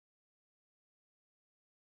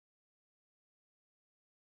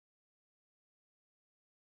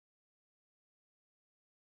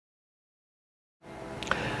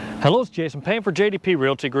Hello, it's Jason Payne for JDP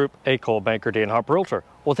Realty Group, a Coldwell Banker D & Harper Realtor.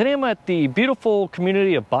 Well, today I'm at the beautiful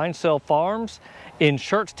community of Bindseil Farms in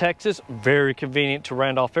Schertz, Texas. Very convenient to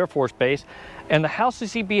Randolph Air Force Base. And the house you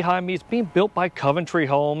see behind me is being built by Covenrty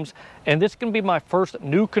Homes. And this is going to be my first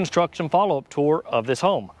new construction follow-up tour of this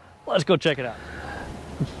home. Let's go check it out.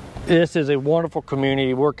 This is a wonderful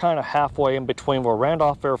community. We're kind of halfway in between where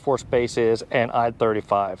Randolph Air Force Base is and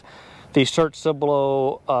I-35. The Schertz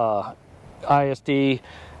Cibolo ISD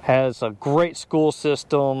has a great school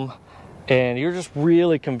system, and you're just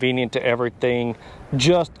really convenient to everything.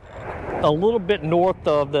 Just a little bit north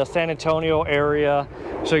of the San Antonio area,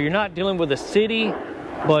 so you're not dealing with a city,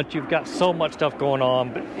 but you've got so much stuff going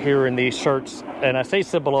on here in the Schertz. And I say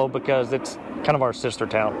Cibolo because it's kind of our sister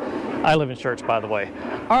town. I live in Schertz, by the way.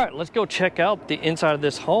 All right, let's go check out the inside of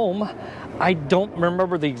this home. I don't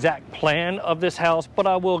remember the exact plan of this house, but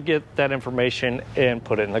I will get that information and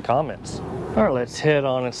put it in the comments. All right, let's head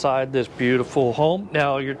on inside this beautiful home.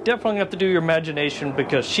 Now, you're definitely gonna have to do your imagination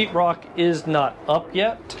because sheetrock is not up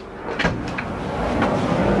yet.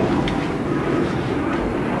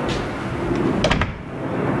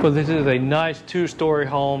 But this is a nice two-story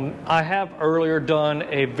home. I have earlier done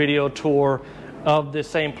a video tour of the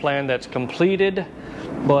same plan that's completed,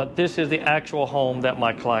 but this is the actual home that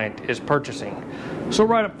my client is purchasing. So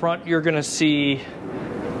right up front, you're gonna see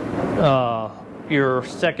your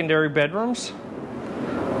secondary bedrooms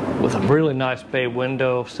with a really nice bay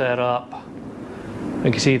window set up.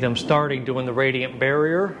 You can see them starting doing the radiant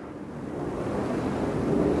barrier.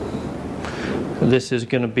 This is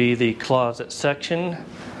going to be the closet section.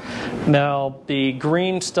 Now the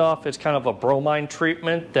green stuff is kind of a bromine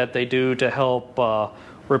treatment that they do to help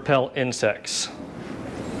repel insects.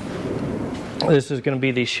 This is going to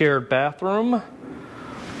be the shared bathroom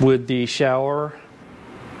with the shower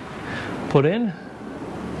put in.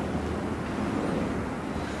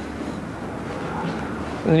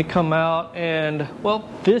 And then you come out and, well,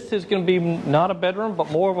 this is going to be not a bedroom, but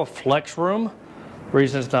more of a flex room. The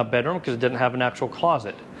reason it's not a bedroom because it didn't have an actual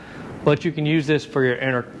closet. But you can use this for your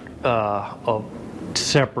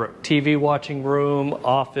separate TV watching room,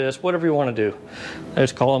 office, whatever you want to do. I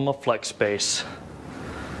just call them a flex space.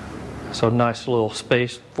 So nice little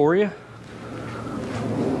space for you.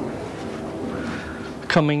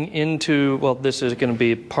 Coming into, well, this is going to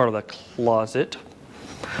be part of the closet,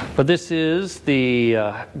 but this is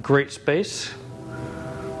the great space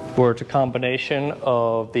where it's a combination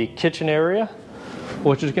of the kitchen area,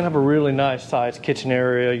 which is going to have a really nice sized kitchen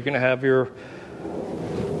area. You're going to have your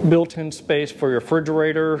built-in space for your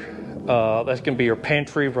refrigerator. That's going to be your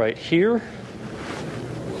pantry right here.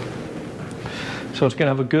 So it's going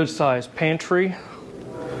to have a good sized pantry.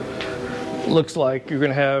 Looks like you're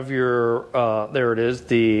going to have your, there it is,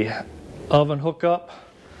 the oven hookup,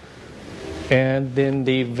 and then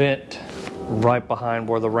the vent right behind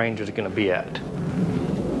where the range is going to be at.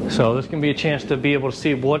 So this can be a chance to be able to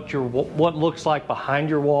see what looks like behind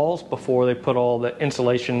your walls before they put all the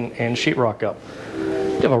insulation and sheetrock up.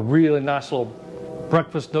 You have a really nice little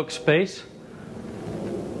breakfast nook space.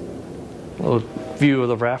 A little view of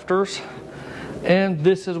the rafters. And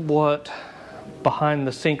this is what behind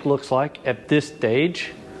the sink looks like at this stage,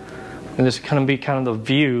 and this is going to be kind of the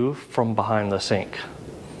view from behind the sink.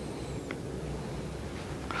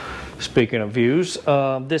 Speaking of views,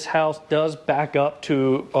 this house does back up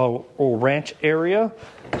to a ranch area.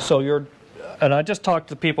 So and I just talked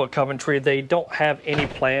to the people at Covenrty. They don't have any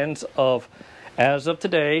plans of, as of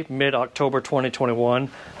today, mid-October 2021,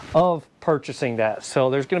 of purchasing that. So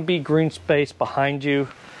there's going to be green space behind you.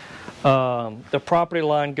 The property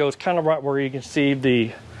line goes kind of right where you can see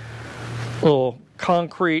the little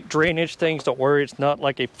concrete drainage things. Don't worry, it's not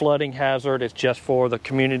like a flooding hazard. It's just for the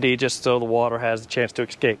community, just so the water has a chance to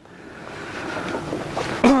escape.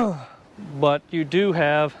 But you do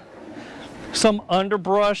have some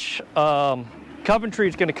underbrush. Covenrty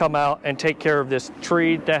is going to come out and take care of this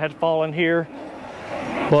tree that had fallen here.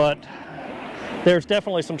 But there's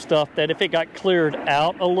definitely some stuff that if it got cleared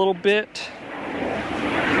out a little bit,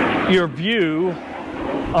 your view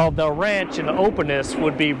of the ranch and the openness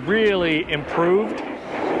would be really improved.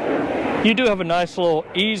 You do have a nice little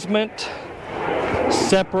easement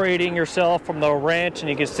separating yourself from the ranch, and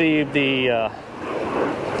you can see the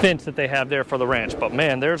fence that they have there for the ranch. But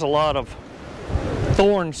man, there's a lot of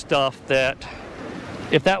thorn stuff that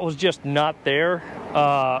if that was just not there,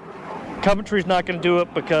 Covenrty's not going to do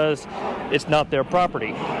it because it's not their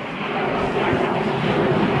property.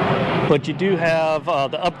 But you do have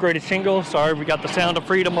the upgraded shingle. Sorry, we got the Sound of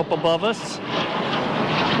Freedom up above us.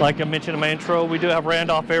 Like I mentioned in my intro, we do have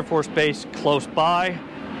Randolph Air Force Base close by.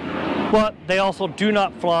 But they also do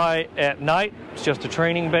not fly at night. It's just a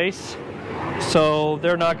training base. So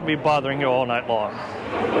they're not going to be bothering you all night long.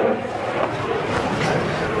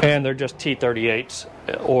 And they're just T-38s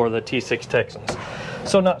or the T-6 Texans.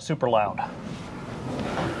 So not super loud.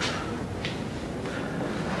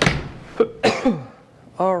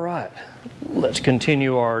 All right, let's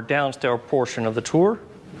continue our downstairs portion of the tour.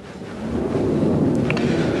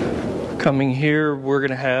 Coming here, we're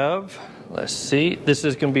gonna have, let's see, this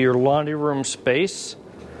is gonna be your laundry room space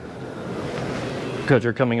because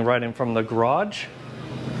you're coming right in from the garage.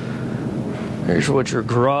 Here's what your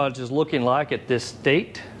garage is looking like at this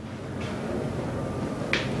state.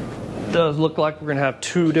 It does look like we're gonna have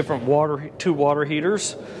two water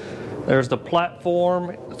heaters. There's the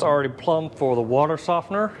platform. It's already plumbed for the water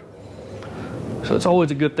softener. So it's always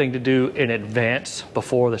a good thing to do in advance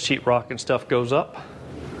before the sheetrock and stuff goes up.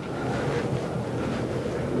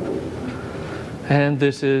 And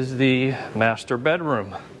this is the master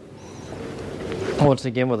bedroom. Once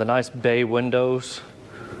again with a nice bay windows.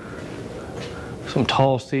 Some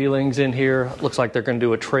tall ceilings in here. Looks like they're going to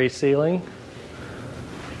do a tray ceiling.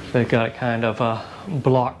 They've got it kind of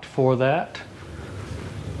blocked for that.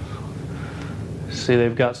 See,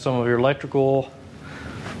 they've got some of your electrical.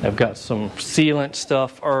 They've got some sealant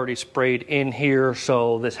stuff already sprayed in here,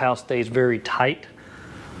 so this house stays very tight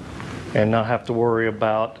and not have to worry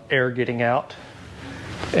about air getting out.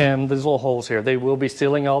 And these little holes here, they will be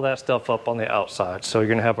sealing all that stuff up on the outside, so you're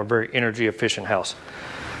going to have a very energy efficient house.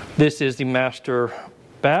 This is the master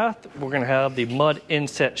bath. We're going to have the mud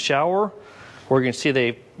inset shower. We're going to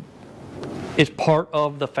see it's part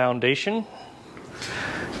of the foundation.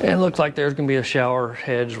 And it looks like there's going to be a shower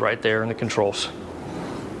heads right there in the controls.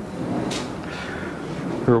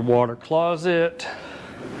 Your water closet.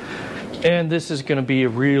 And this is going to be a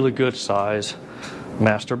really good size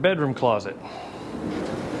master bedroom closet.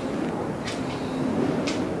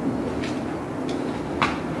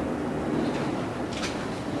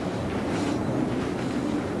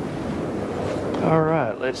 All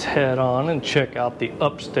right, let's head on and check out the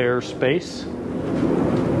upstairs space.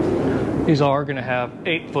 These are going to have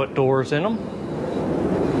 8-foot doors in them.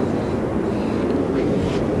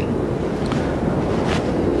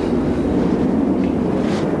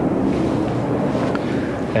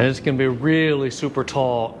 And it's going to be a really super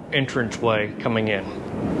tall entranceway coming in.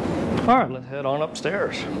 All right, let's head on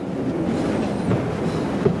upstairs.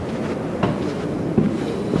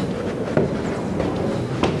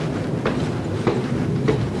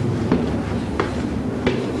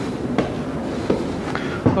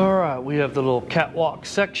 All right, we have the little catwalk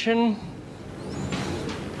section.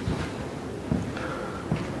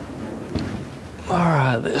 All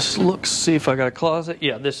right, see if I got a closet.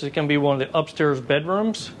 Yeah, this is gonna be one of the upstairs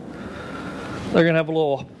bedrooms. They're gonna have a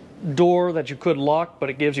little door that you could lock, but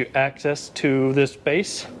it gives you access to this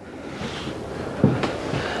space.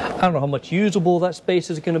 I don't know how much usable that space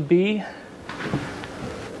is gonna be,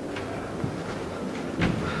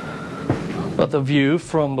 but the view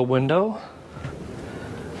from the window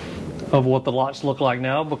of what the lots look like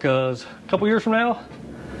now, because a couple years from now,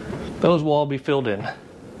 those will all be filled in.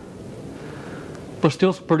 But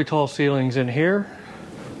still some pretty tall ceilings in here.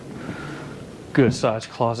 Good sized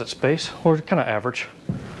closet space, or kind of average.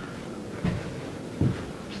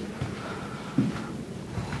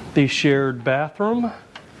 The shared bathroom.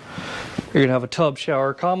 You're gonna have a tub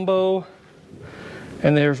shower combo.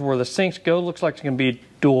 And there's where the sinks go. Looks like it's gonna be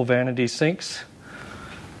dual vanity sinks.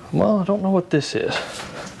 Well, I don't know what this is.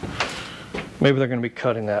 Maybe they're going to be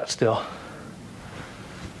cutting that still.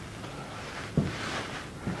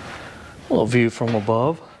 A little view from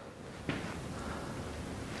above.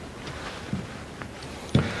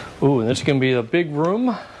 Ooh, and this is going to be a big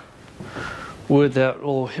room with that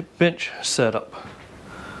little bench setup.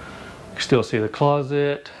 You can still see the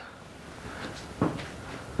closet.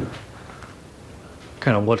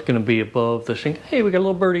 Kind of what's going to be above the sink. Hey, we got a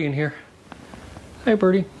little birdie in here. Hey,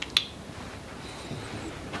 birdie.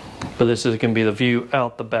 But this is going to be the view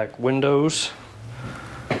out the back windows.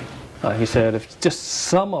 He said if just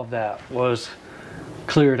some of that was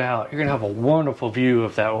cleared out, you're going to have a wonderful view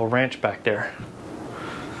of that little ranch back there.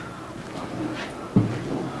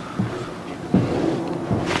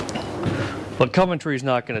 But Covenrty is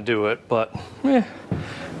not going to do it, but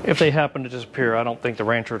if they happen to disappear, I don't think the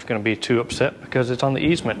rancher is going to be too upset because it's on the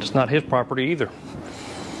easement. It's not his property either.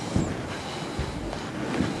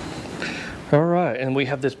 All right, and we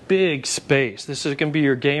have this big space. This is gonna be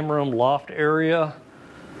your game room loft area.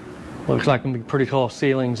 Looks like gonna be pretty tall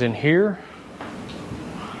ceilings in here.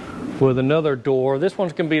 With another door. This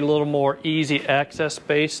one's gonna be a little more easy access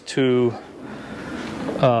space to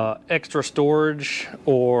extra storage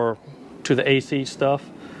or to the AC stuff.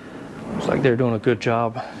 Looks like they're doing a good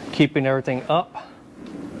job keeping everything up.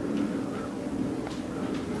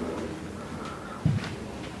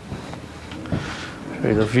 Show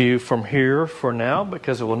you the view from here for now,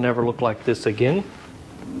 because it will never look like this again.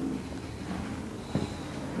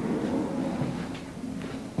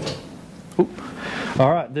 All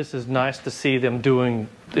right, this is nice to see them doing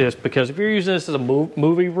this, because if you're using this as a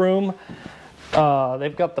movie room,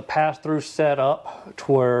 they've got the pass-through set up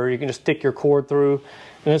to where you can just stick your cord through,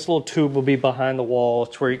 and this little tube will be behind the wall.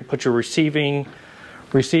 It's where you can put your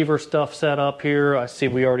receiver stuff set up here. I see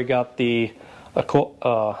we already got the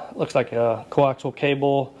looks like a coaxial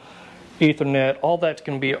cable, Ethernet. All that's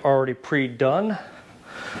going to be already pre-done,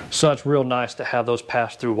 so it's real nice to have those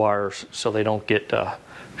pass-through wires so they don't get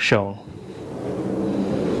shown.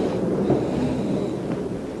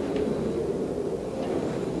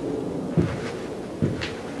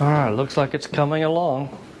 All right, looks like it's coming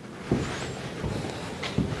along.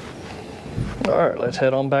 All right, let's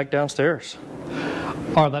head on back downstairs.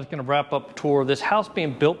 All right, that's gonna wrap up the tour. This house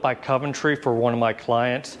being built by Covenrty for one of my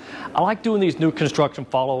clients. I like doing these new construction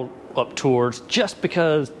follow-up tours just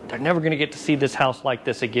because they're never gonna get to see this house like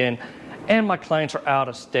this again. And my clients are out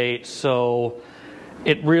of state, so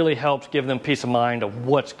it really helps give them peace of mind of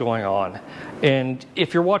what's going on. And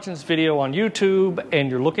if you're watching this video on YouTube and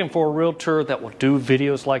you're looking for a realtor that will do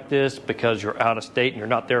videos like this because you're out of state and you're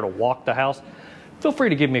not there to walk the house, feel free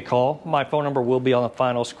to give me a call. My phone number will be on the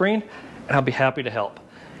final screen, and I'll be happy to help.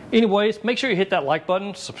 Anyways, make sure you hit that like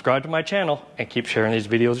button, subscribe to my channel, and keep sharing these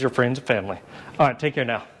videos with your friends and family. All right, take care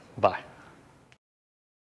now. Bye.